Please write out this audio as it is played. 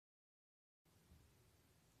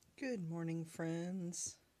Good morning,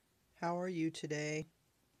 friends. How are you today?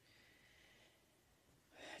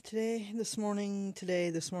 This morning,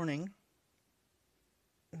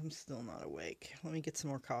 I'm still not awake. Let me get some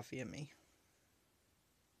more coffee in me.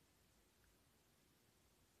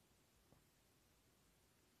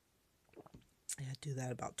 Yeah, do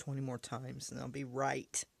that about 20 more times and I'll be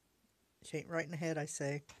right. She ain't right in the head, I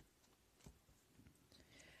say.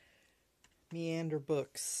 Meander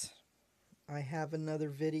books. I have another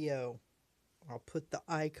video. I'll put the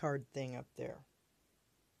iCard thing up there.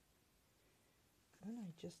 And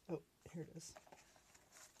oh, here it is.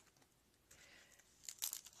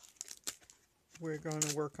 We're going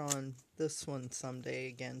to work on this one someday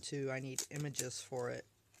again, too. I need images for it.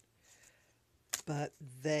 But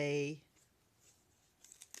they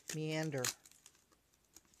meander.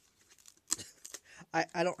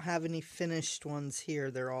 I don't have any finished ones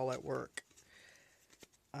here. They're all at work.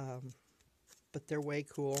 But they're way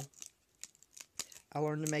cool. I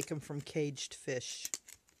learned to make them from Kaged Fish.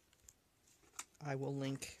 I will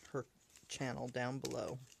link her channel down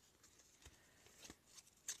below.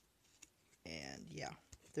 And yeah,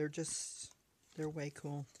 they're way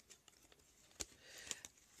cool.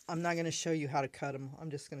 I'm not going to show you how to cut them. I'm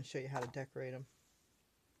just going to show you how to decorate them.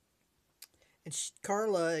 And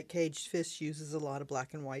Karla at Kaged Fish uses a lot of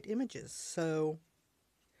black and white images. So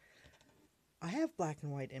I have black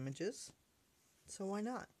and white images. So why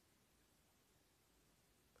not?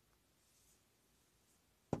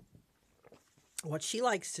 What she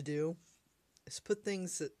likes to do is put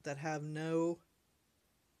things that have no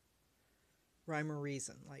rhyme or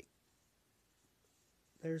reason. Like,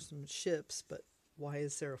 there's some ships, but why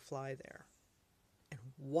is there a fly there? And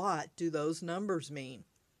what do those numbers mean?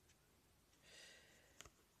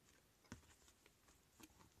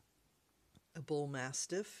 A bull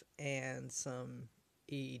mastiff and some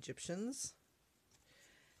Egyptians.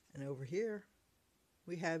 And over here,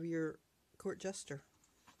 we have your court jester.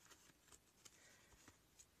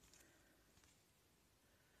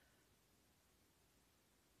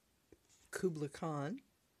 Kublai Khan.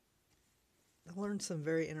 I learned some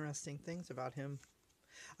very interesting things about him.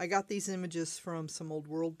 I got these images from some old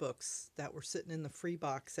world books that were sitting in the free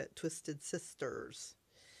box at Twisted Sisters.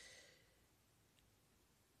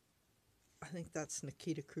 I think that's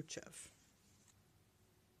Nikita Khrushchev.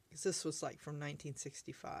 Because this was like from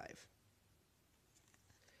 1965.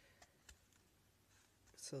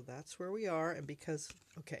 So that's where we are. And because,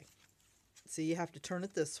 okay, see, you have to turn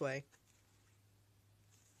it this way.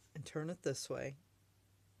 And turn it this way.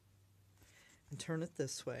 And turn it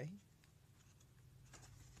this way.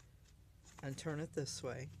 And turn it this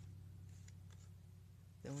way.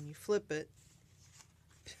 Then when you flip it,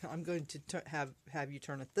 I'm going to have you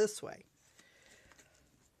turn it this way.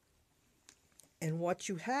 And what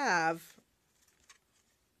you have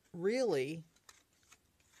really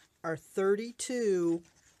are 32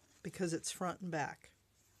 because it's front and back.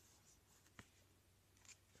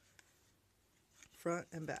 Front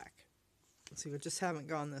and back. See, we just haven't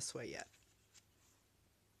gone this way yet.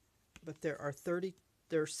 But there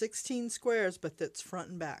are 16 squares, but that's front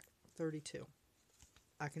and back. 32.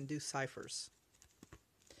 I can do ciphers.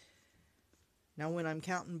 Now when I'm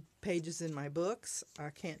counting pages in my books, I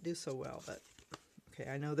can't do so well, but okay,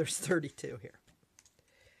 I know there's 32 here.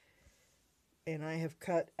 And I have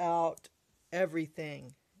cut out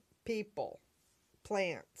everything. People,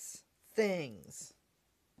 plants, things,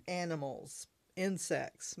 animals,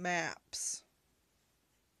 insects, maps.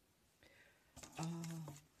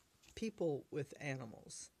 People with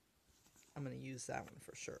animals. I'm going to use that one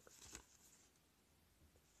for sure.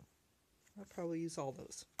 I'll probably use all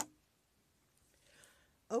those.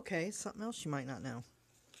 Okay, something else you might not know.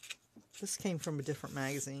 This came from a different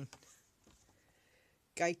magazine.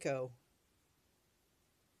 Geico.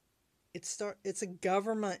 It's a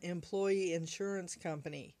government employee insurance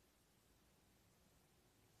company.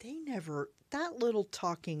 That little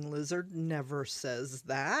talking lizard never says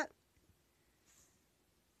that.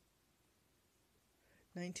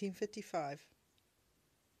 1955.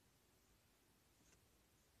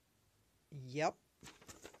 Yep.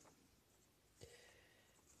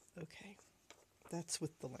 Okay. That's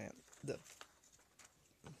with the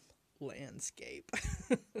landscape.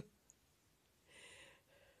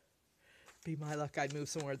 Be my luck, I'd move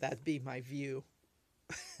somewhere that'd be my view.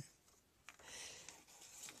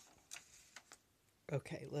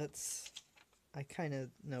 Okay, I kind of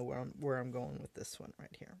know where I'm going with this one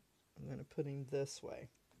right here. I'm going to put him this way.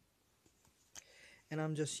 And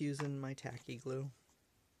I'm just using my tacky glue.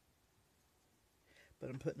 But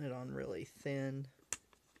I'm putting it on really thin.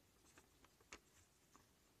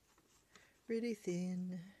 Really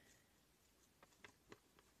thin.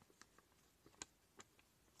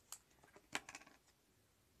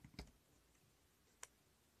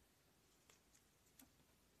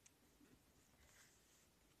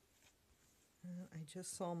 I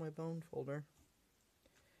just saw my bone folder.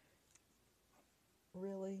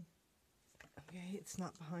 Really? Okay, it's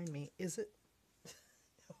not behind me, is it?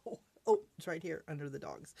 No. Oh, it's right here under the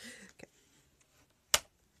dogs. Okay.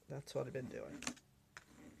 That's what I've been doing.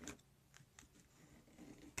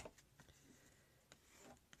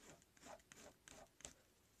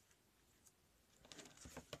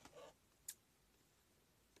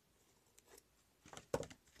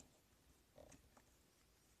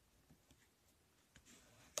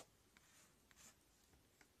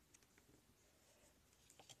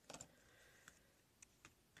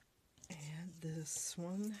 This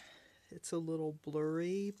one, it's a little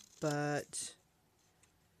blurry, but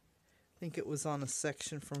I think it was on a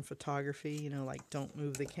section from photography, you know, like don't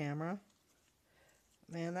move the camera.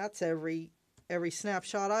 Man, that's every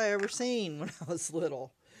snapshot I ever seen when I was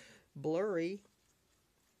little. Blurry.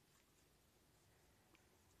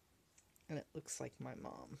 And it looks like my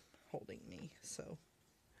mom holding me, so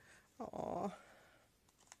aw.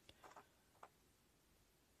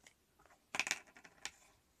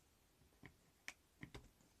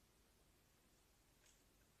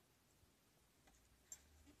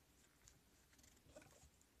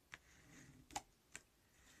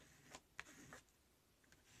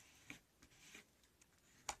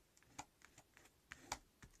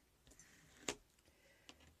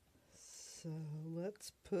 So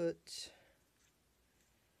let's put,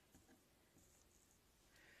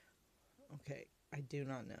 okay, I do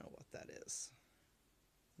not know what that is,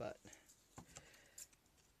 but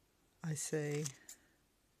I say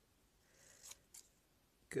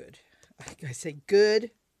good. I say good.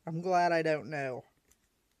 I'm glad I don't know.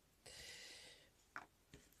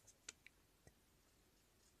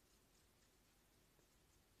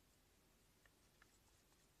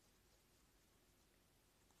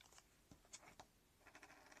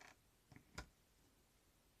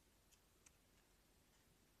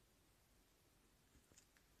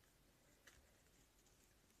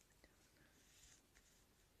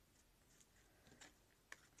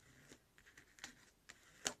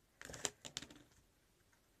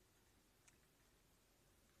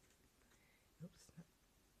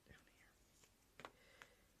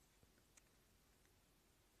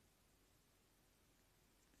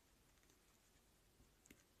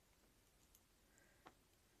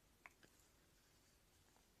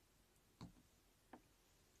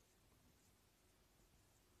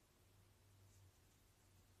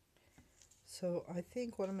 So I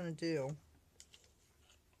think what I'm going to do,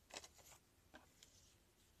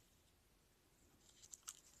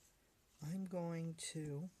 I'm going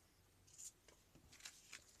to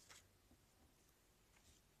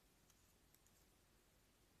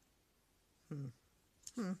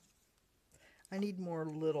I need more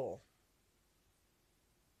little.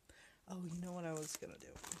 Oh, you know what I was going to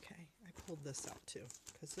do? Okay, I pulled this out too,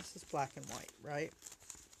 because this is black and white, right?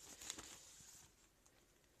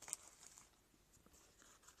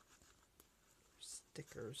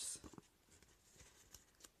 Stickers.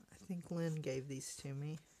 I think Lynn gave these to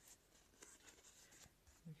me.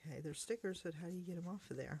 Okay, they're stickers, but how do you get them off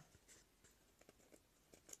of there?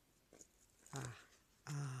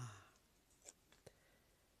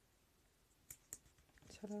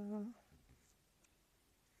 Ta-da.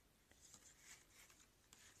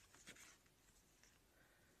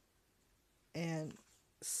 And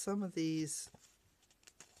some of these,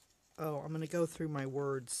 oh, I'm going to go through my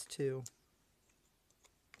words too.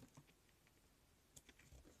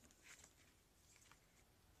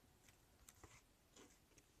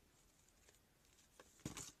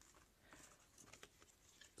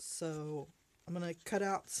 So I'm going to cut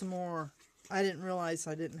out some more. I didn't realize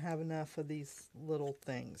I didn't have enough of these little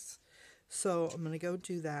things. So I'm going to go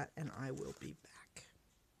do that and I will be back.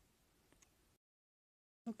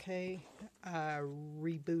 Okay, I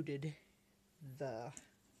rebooted the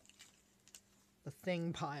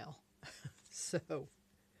thing pile. So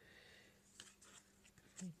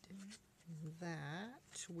we do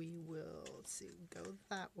that. We will, let's see, go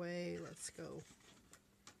that way. Let's go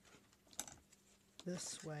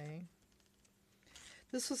this way.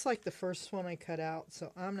 This was like the first one I cut out,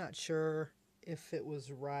 so I'm not sure if it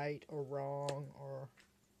was right or wrong, or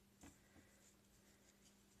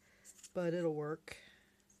but it'll work.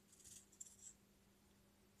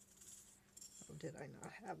 Oh, did I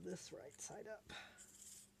not have this right side up?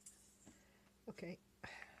 Okay.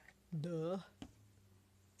 Duh.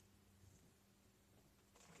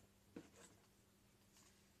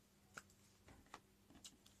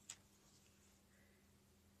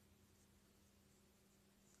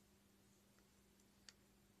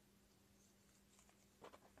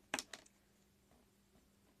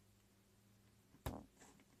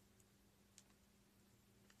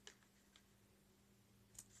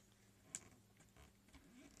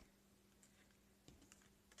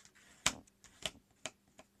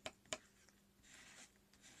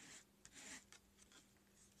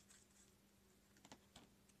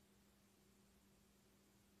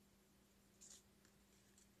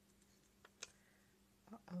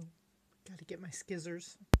 to get my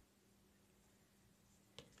skizzers.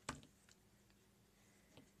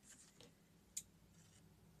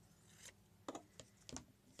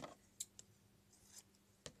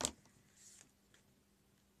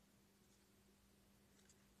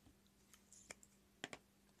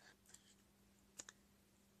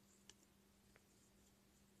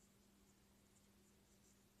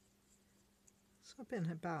 I've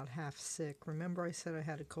been about half sick. Remember I said I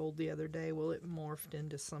had a cold the other day? Well, it morphed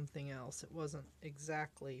into something else. It wasn't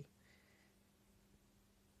exactly,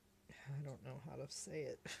 I don't know how to say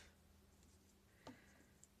it,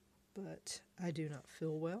 but I do not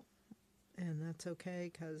feel well, and that's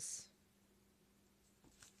okay, because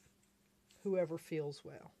whoever feels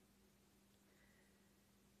well.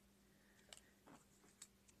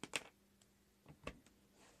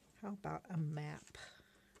 How about a map?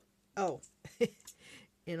 Oh,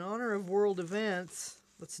 in honor of world events,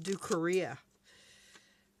 let's do Korea.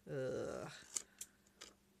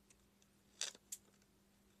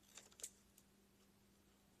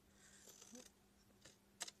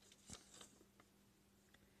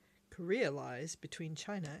 Korea lies between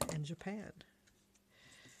China and Japan.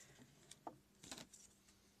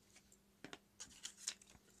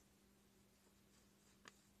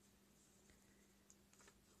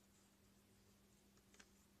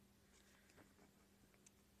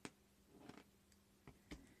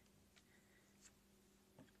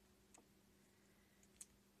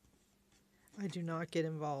 I do not get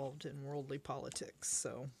involved in worldly politics,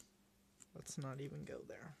 so let's not even go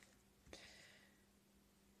there.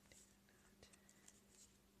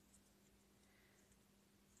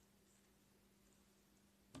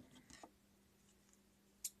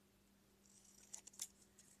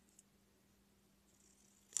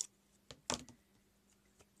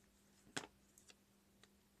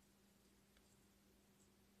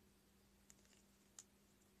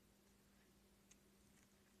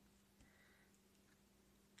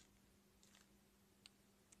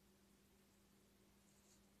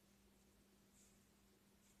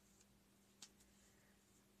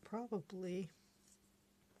 Probably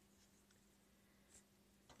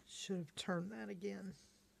should have turned that again.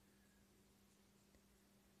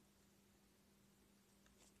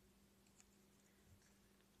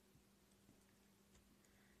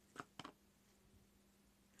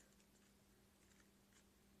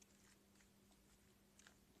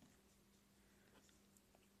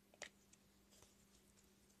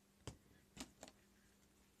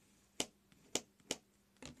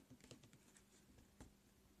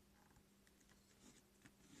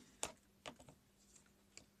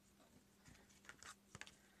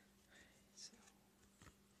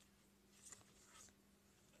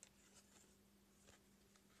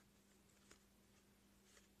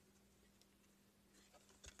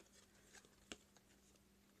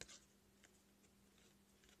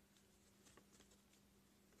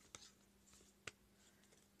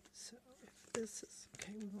 So if this is,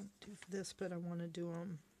 okay, we won't do this, but I want to do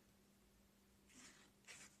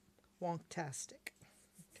wonktastic.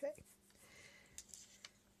 Okay.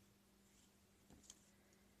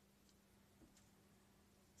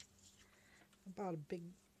 How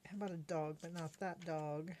about a dog, but not that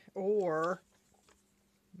dog? Or,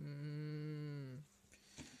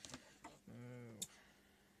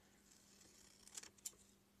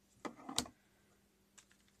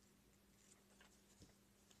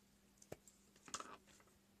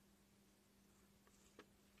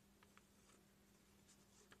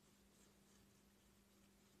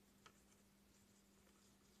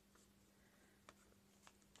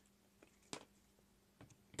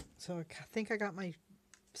 so I think I got my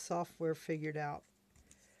software figured out.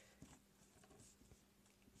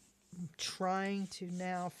 I'm trying to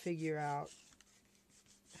now figure out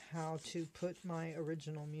how to put my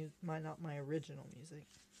original music, not my original music,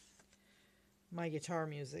 my guitar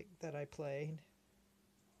music that I played.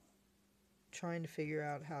 Trying to figure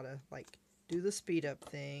out how to like do the speed up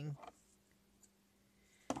thing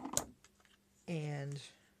and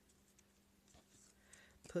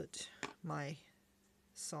put my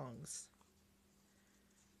songs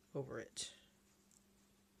over it,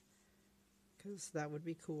 because that would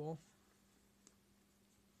be cool.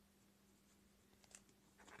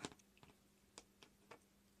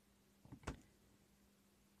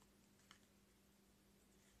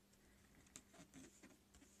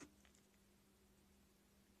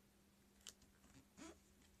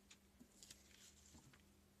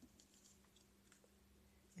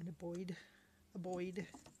 And a Boyd.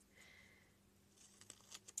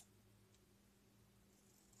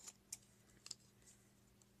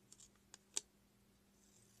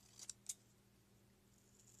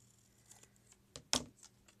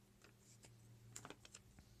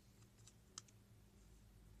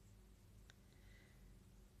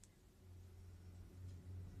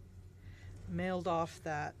 mailed off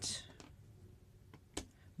that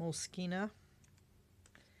Moleskine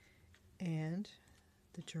and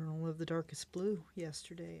the Journal of the Darkest Blue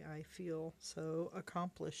yesterday. I feel so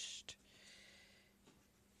accomplished.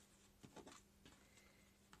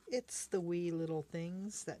 It's the wee little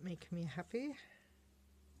things that make me happy.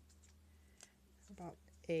 About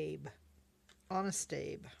Abe. Honest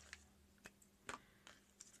Abe.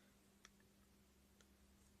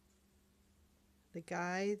 The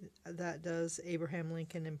guy that does Abraham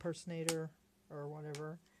Lincoln impersonator or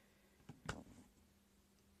whatever,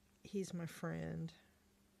 he's my friend.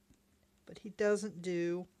 But he doesn't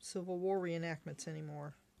do Civil War reenactments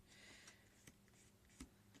anymore.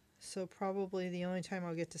 So probably the only time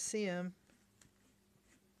I'll get to see him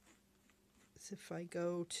is if I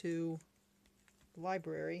go to the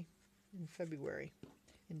library in February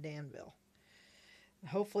in Danville.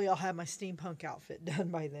 Hopefully I'll have my steampunk outfit done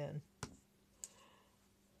by then.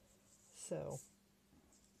 So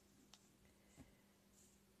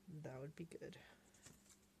that would be good.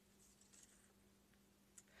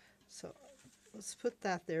 So let's put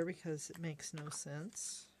that there because it makes no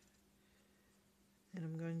sense. And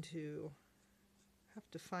I'm going to have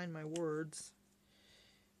to find my words.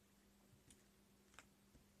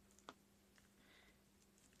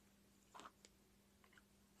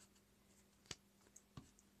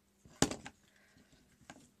 And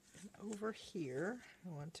over here, I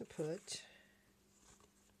want to put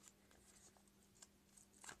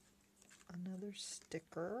another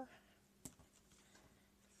sticker.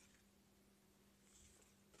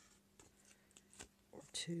 Or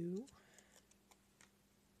two.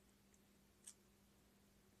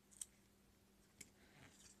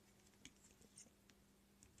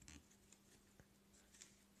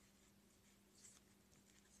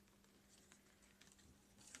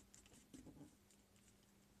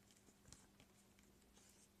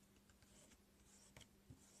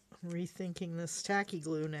 I'm rethinking this tacky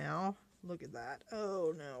glue now. Look at that.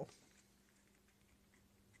 Oh no.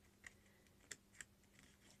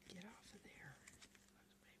 Get off of there.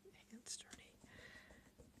 My hand's dirty.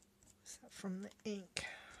 Is that from the ink?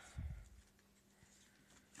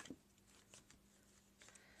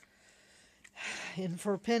 In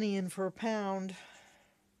for a penny, in for a pound.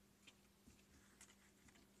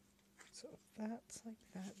 So if that's like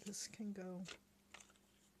that, this can go.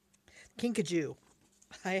 Kinkajou.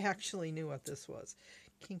 I actually knew what this was.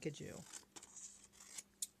 Kinkajou.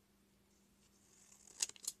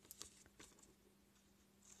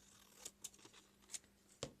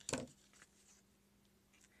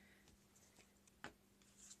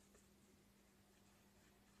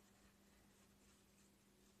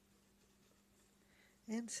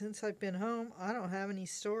 And since I've been home, I don't have any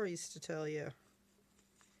stories to tell you.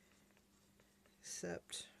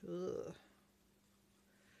 Except,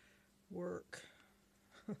 work.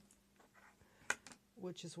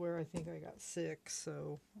 Which is where I think I got sick,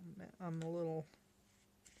 so I'm a little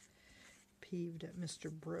peeved at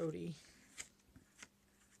Mr. Brody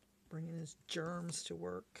bringing his germs to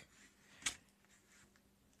work.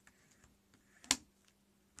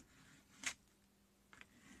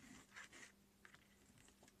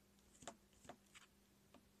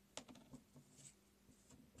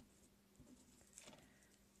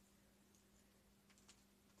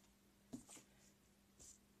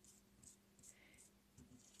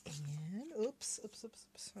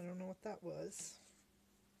 Oops, I don't know what that was.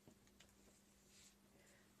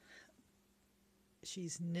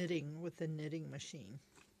 She's knitting with a knitting machine.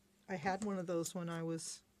 I had one of those when I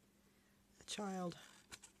was a child.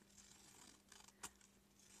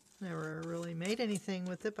 Never really made anything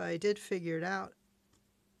with it, but I did figure it out.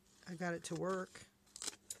 I got it to work.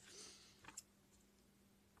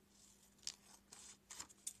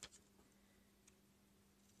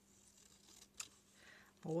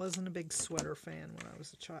 I wasn't a big sweater fan when I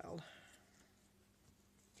was a child.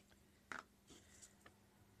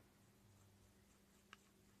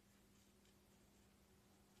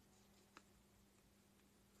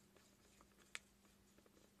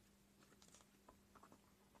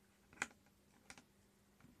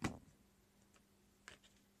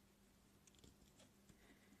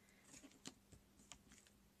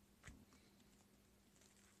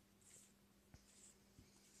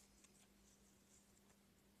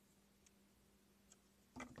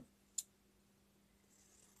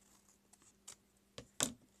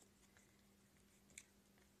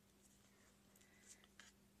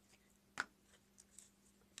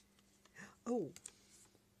 Oh,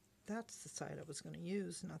 that's the side I was going to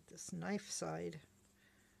use, not this knife side.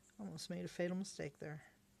 Almost made a fatal mistake there.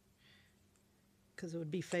 Because it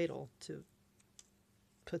would be fatal to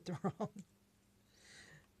put the wrong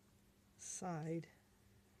side.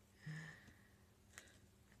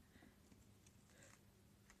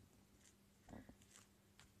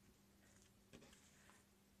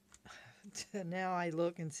 Now I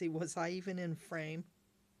look and see, was I even in frame?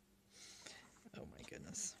 Oh my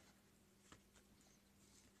goodness.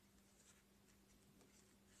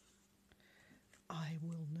 I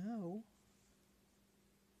will know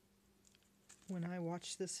when I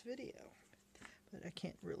watch this video, but I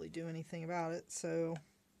can't really do anything about it, so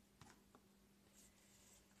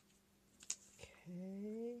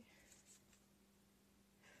okay.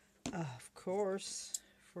 Of course,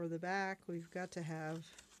 for the back we've got to have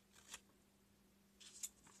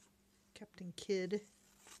Captain Kidd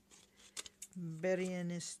burying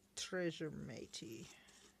his treasure matey.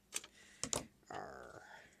 Arr.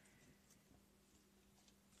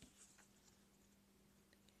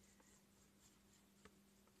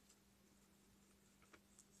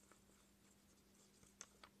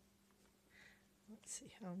 Let's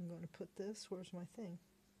see how I'm going to put this. Where's my thing?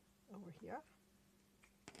 Over here.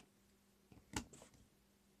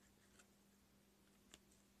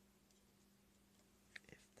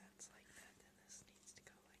 If that's like that, then this needs to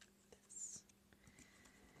go like this.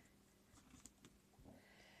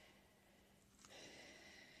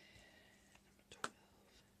 Number 12.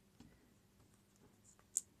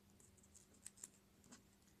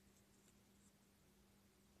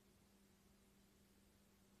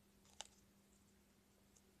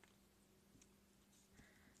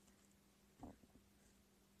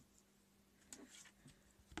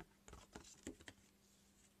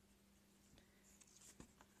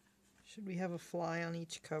 Should we have a fly on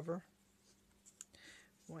each cover?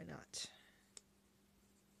 Why not?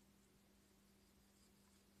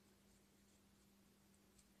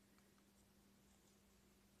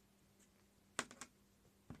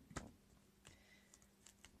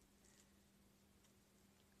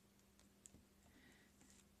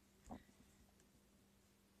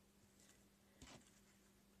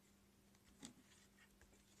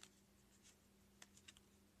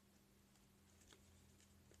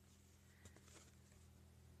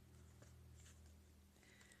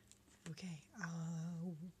 Okay,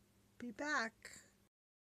 I'll be back.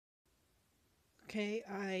 Okay,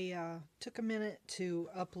 I took a minute to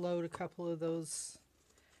upload a couple of those,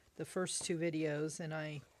 the first two videos, and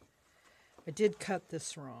I did cut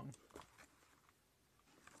this wrong.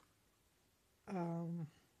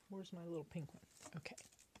 Where's my little pink one? Okay.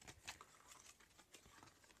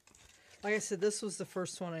 Like I said, this was the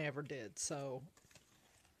first one I ever did, so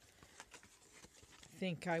I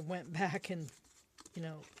think I went back and, you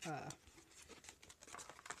know,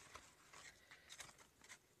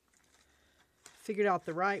 figured out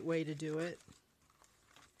the right way to do it.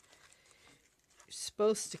 You're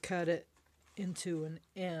supposed to cut it into an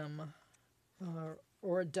M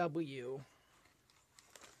or a W.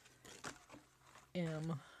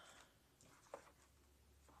 M.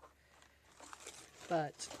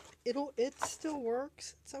 But it still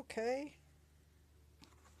works. It's okay.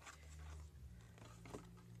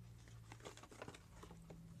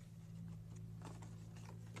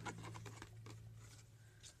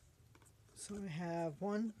 So I have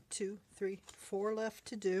 1, 2, 3, 4 left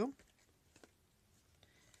to do.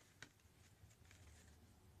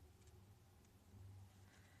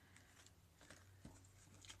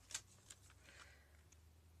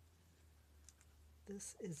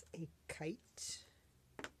 This is a kite.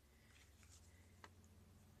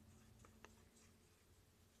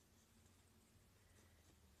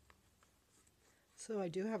 So I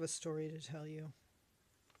do have a story to tell you.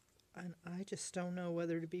 And I just don't know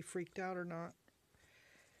whether to be freaked out or not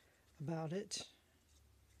about it.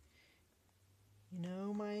 You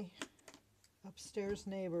know, my upstairs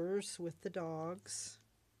neighbors with the dogs.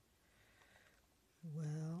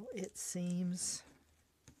 Well, it seems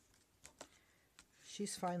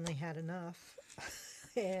she's finally had enough.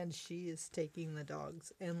 And she is taking the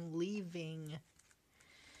dogs and leaving.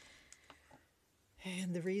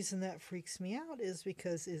 And the reason that freaks me out is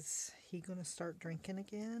because is he going to start drinking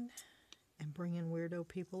again and bringing weirdo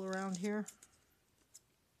people around here?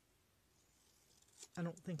 I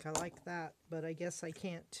don't think I like that, but I guess I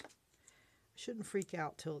can't. I shouldn't freak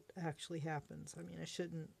out till it actually happens. I mean, I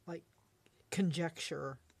shouldn't, like,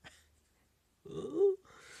 conjecture.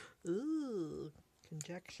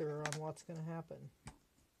 Conjecture on what's going to happen.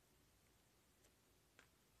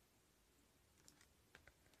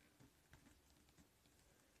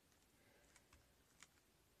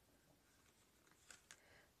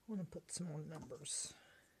 I want to put some more numbers.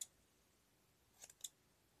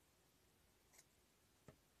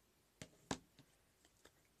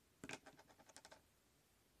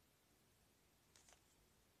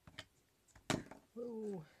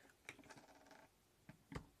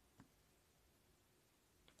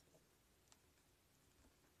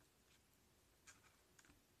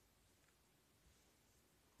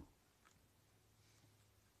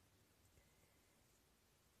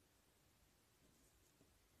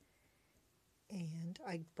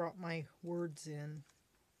 I brought my words in.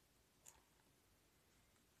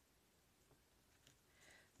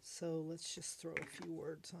 So let's just throw a few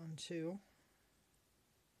words on too.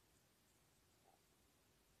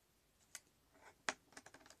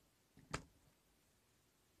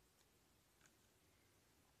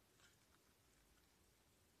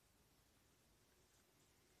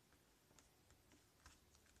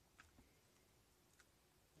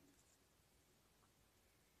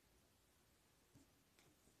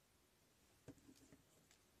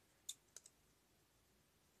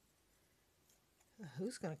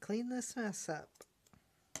 Who's going to clean this mess up?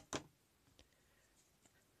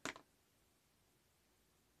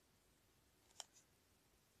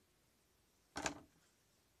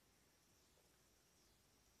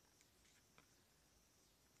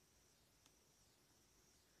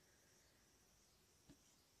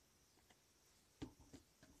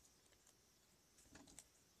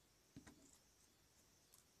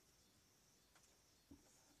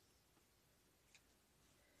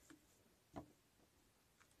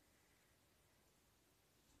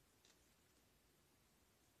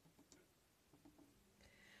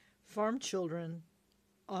 Farm children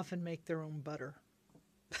often make their own butter.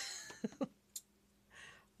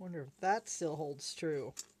 Wonder if that still holds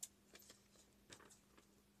true.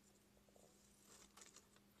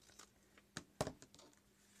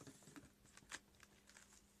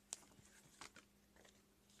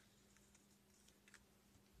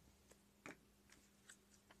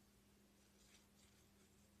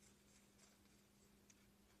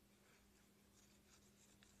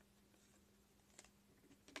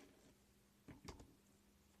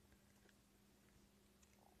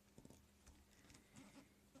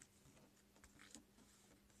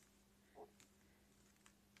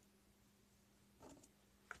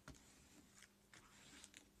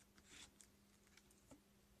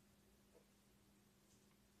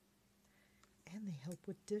 And they help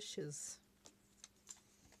with dishes.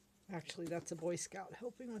 Actually, that's a Boy Scout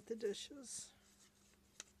helping with the dishes.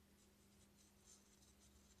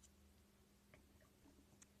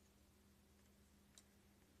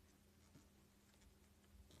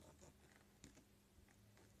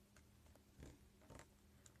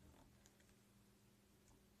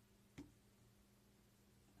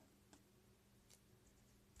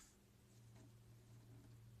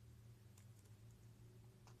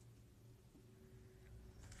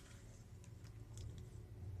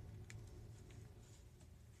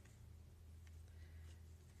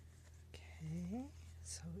 Okay,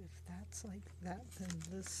 so if that's like that, then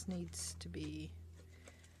this needs to be,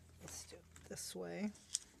 let's do it this way.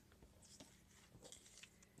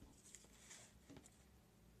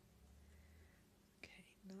 Okay,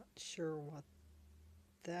 not sure what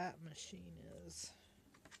that machine is.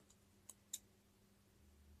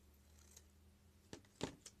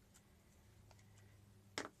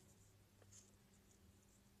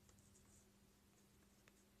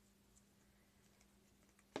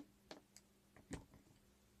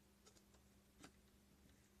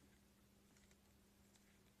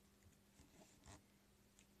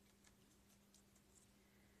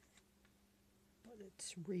 But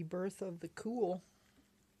it's Rebirth of the Cool.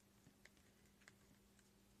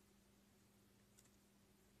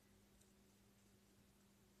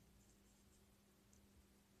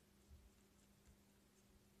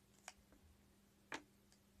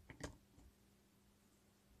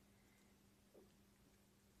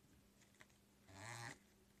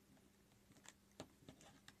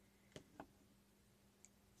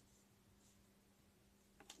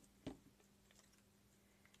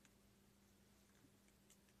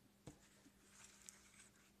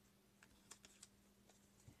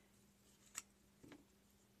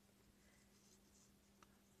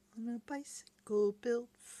 On a bicycle built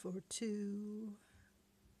for two.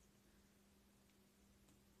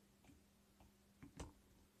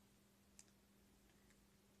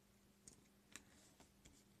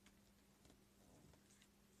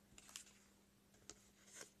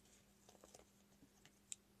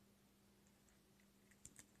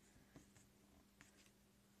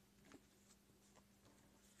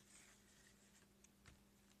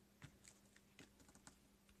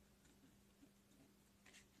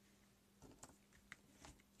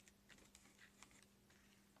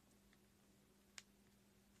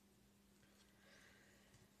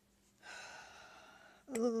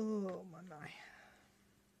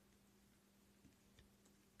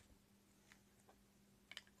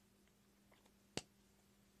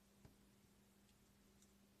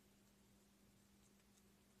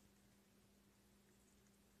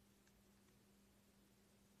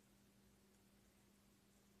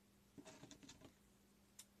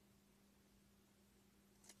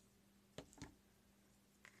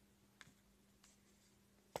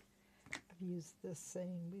 used this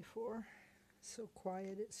saying before. So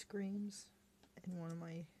quiet it screams, in one of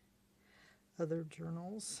my other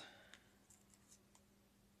journals.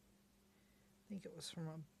 I think it was from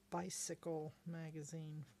a bicycle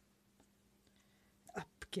magazine.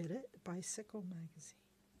 Get it? Bicycle magazine.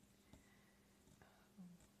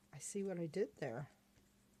 I see what I did there.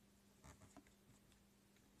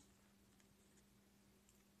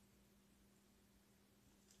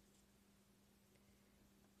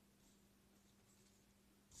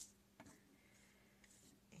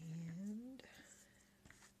 And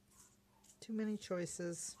too many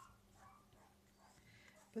choices.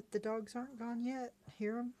 But the dogs aren't gone yet.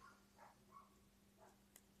 Hear them?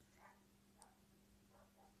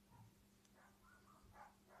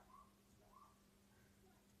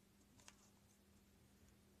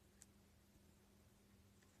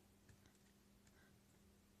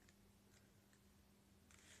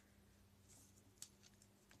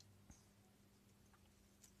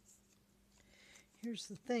 Here's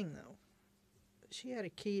the thing, though. She had a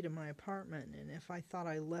key to my apartment, and if I thought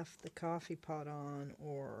I left the coffee pot on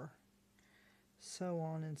or so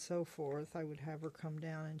on and so forth, I would have her come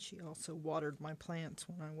down, and she also watered my plants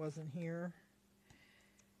when I wasn't here.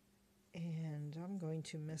 And I'm going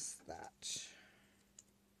to miss that.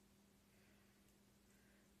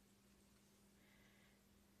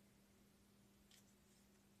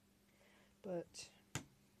 But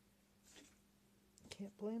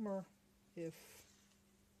can't blame her. If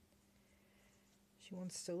she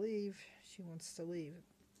wants to leave, she wants to leave,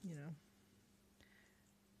 you know.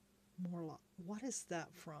 Morlock. What is that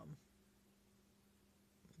from?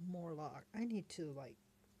 Morlock. I need to, like,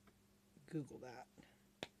 Google that.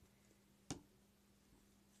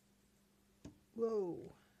 Whoa.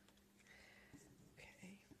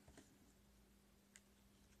 Okay.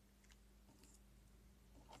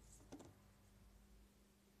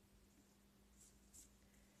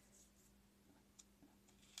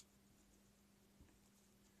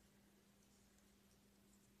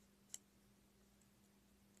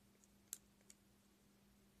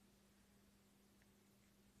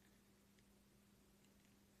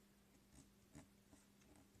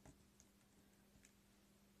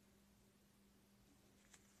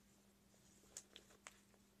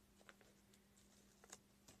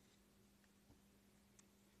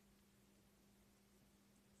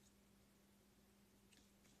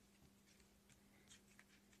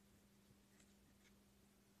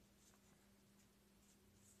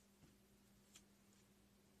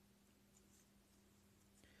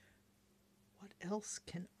 What else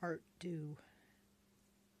can art do?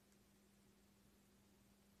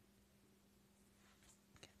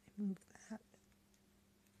 Can I move that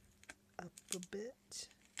up a bit?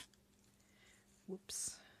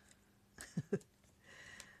 Whoops.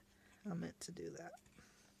 I meant to do that.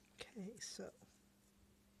 Okay, so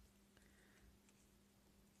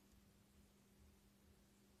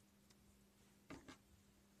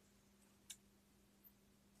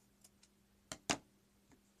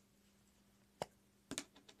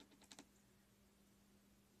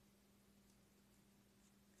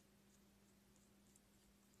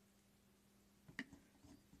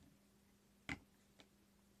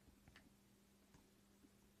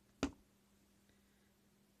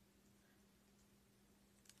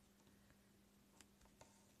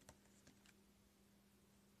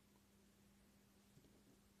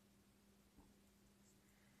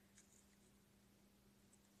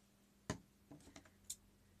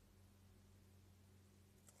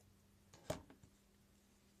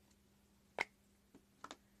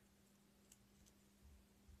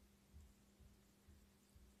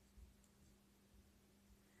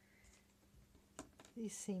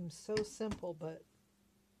these seem so simple, but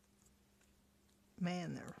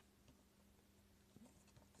man, they're,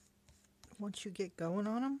 once you get going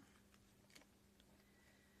on them,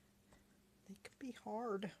 they can be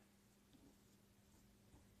hard.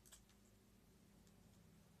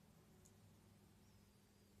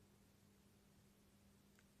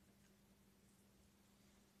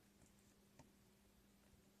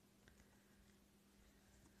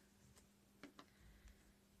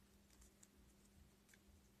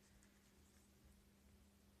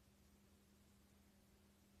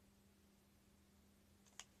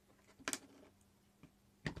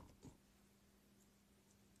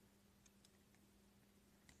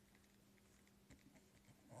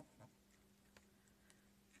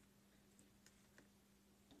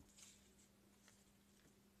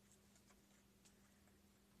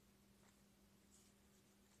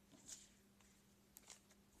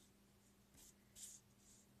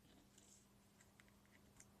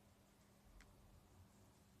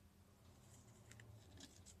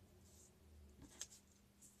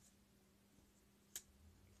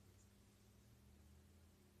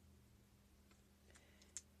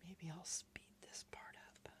 Maybe I'll speed this part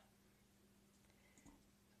up.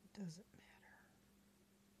 Doesn't matter.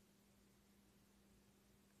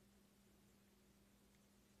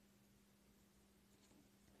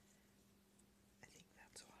 I think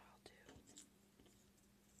that's what I'll do.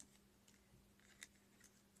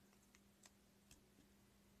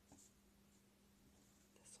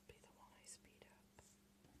 This will be the one I speed up.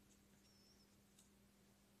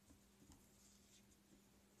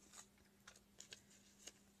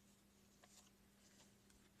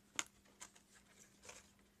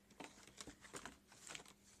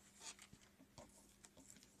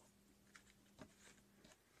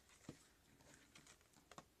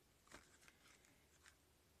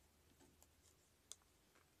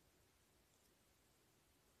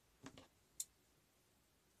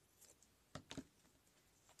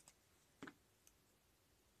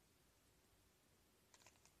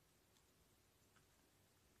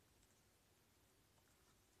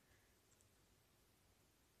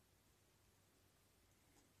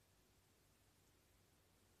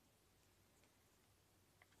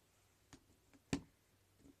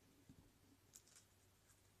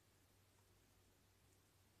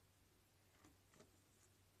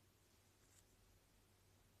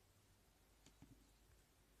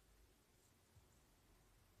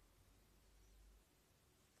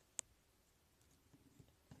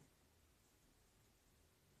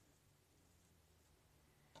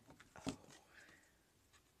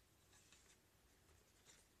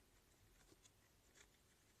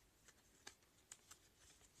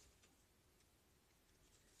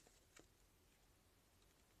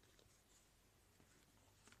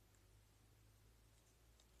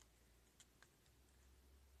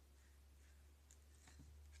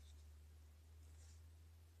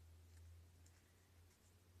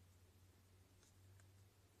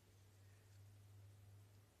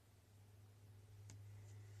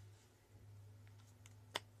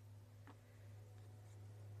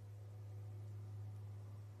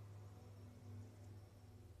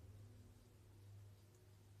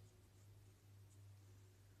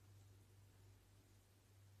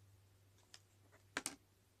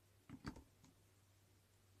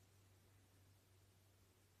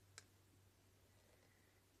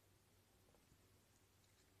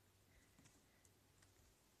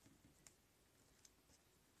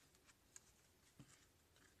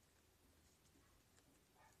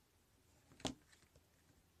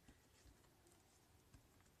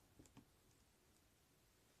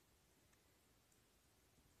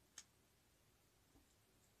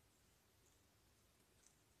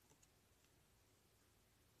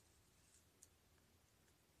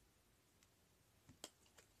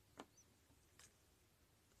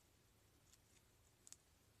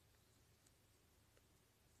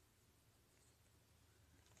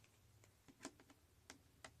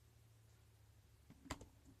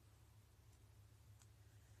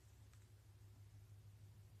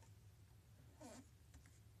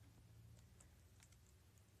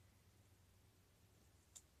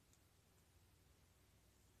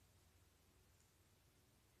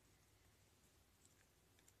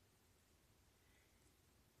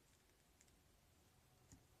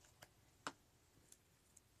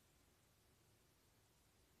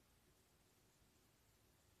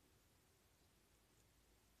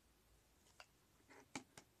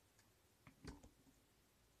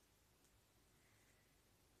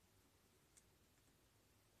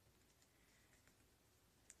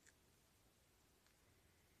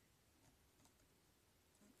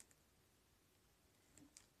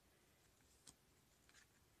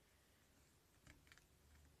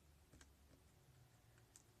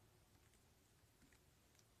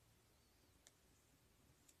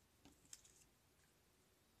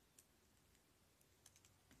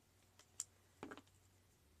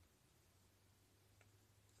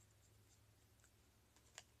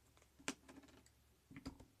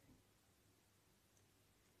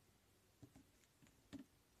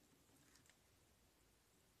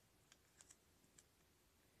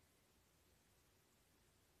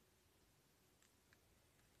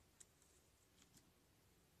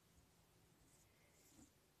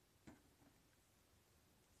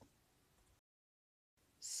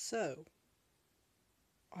 So,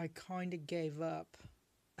 I kind of gave up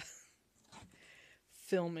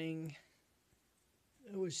filming.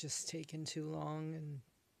 It was just taking too long and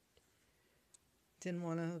didn't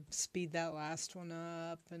want to speed that last one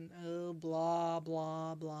up and oh, blah,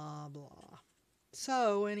 blah, blah, blah.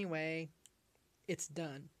 So, anyway, it's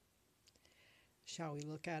done. Shall we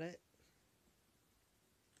look at it?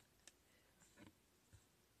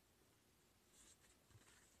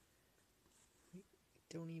 We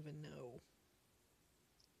don't even know.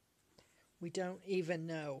 We don't even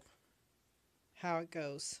know how it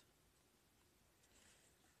goes.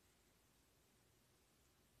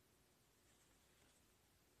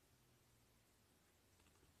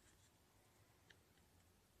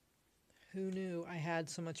 Who knew I had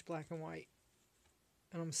so much black and white?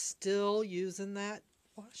 And I'm still using that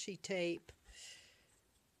washi tape.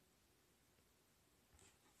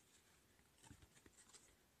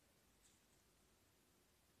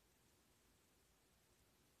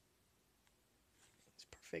 It's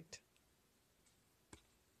perfect.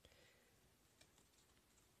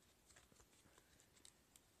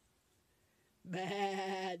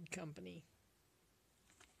 Bad company.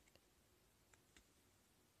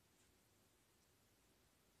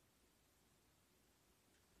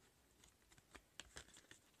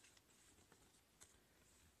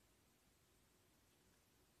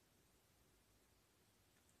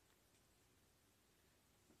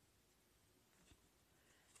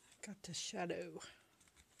 Got to shadow.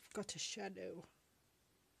 Got to shadow.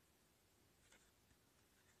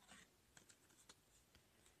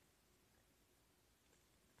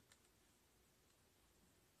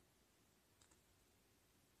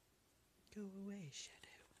 Go away, shadow.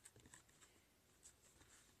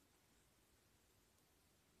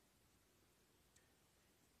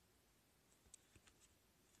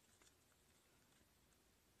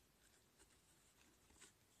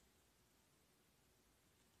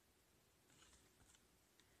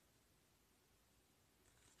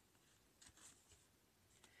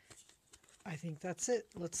 I think that's it.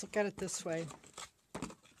 Let's look at it this way.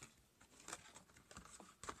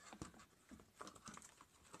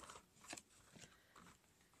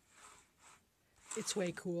 It's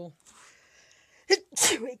way cool.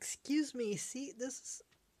 Excuse me. See, this is...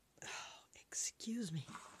 Oh, excuse me.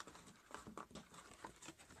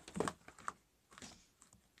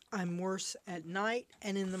 I'm worse at night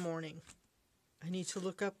and in the morning. I need to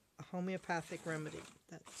look up a homeopathic remedy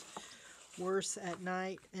that's worse at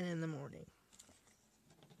night and in the morning.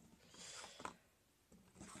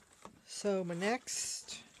 So my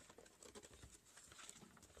next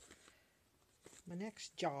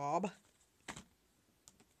job,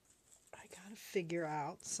 I gotta figure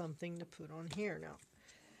out something to put on here. Now,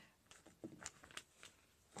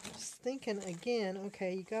 I was thinking again,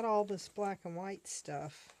 okay, you got all this black and white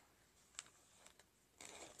stuff.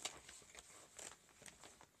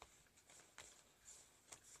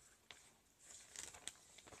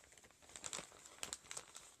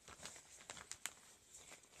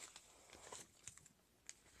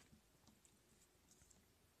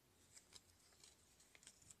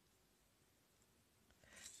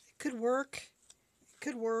 Could work. It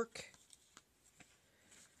could work.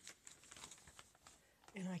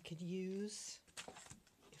 And I could use,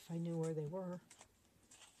 if I knew where they were,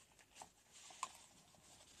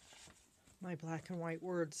 my black and white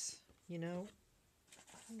words, you know.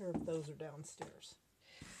 I wonder if those are downstairs.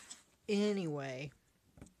 Anyway,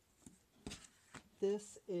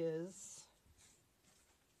 this is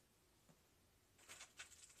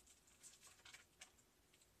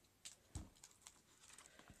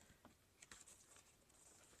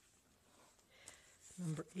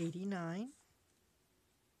number 89.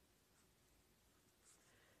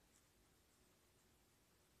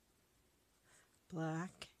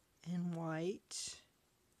 Black and white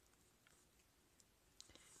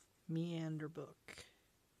Meander book.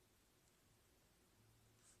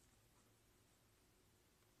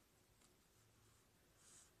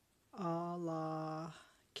 A la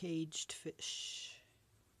Kaged Fish.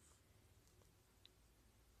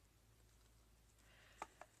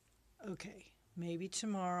 Okay, maybe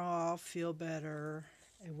tomorrow I'll feel better.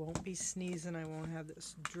 I won't be sneezing. I won't have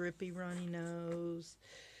this drippy, runny nose.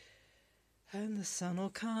 And the sun will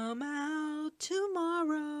come out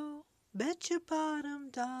tomorrow. Bet your bottom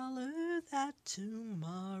dollar that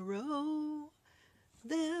tomorrow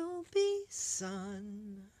there'll be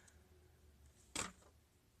sun.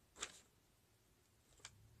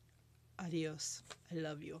 Adios. I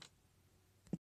love you.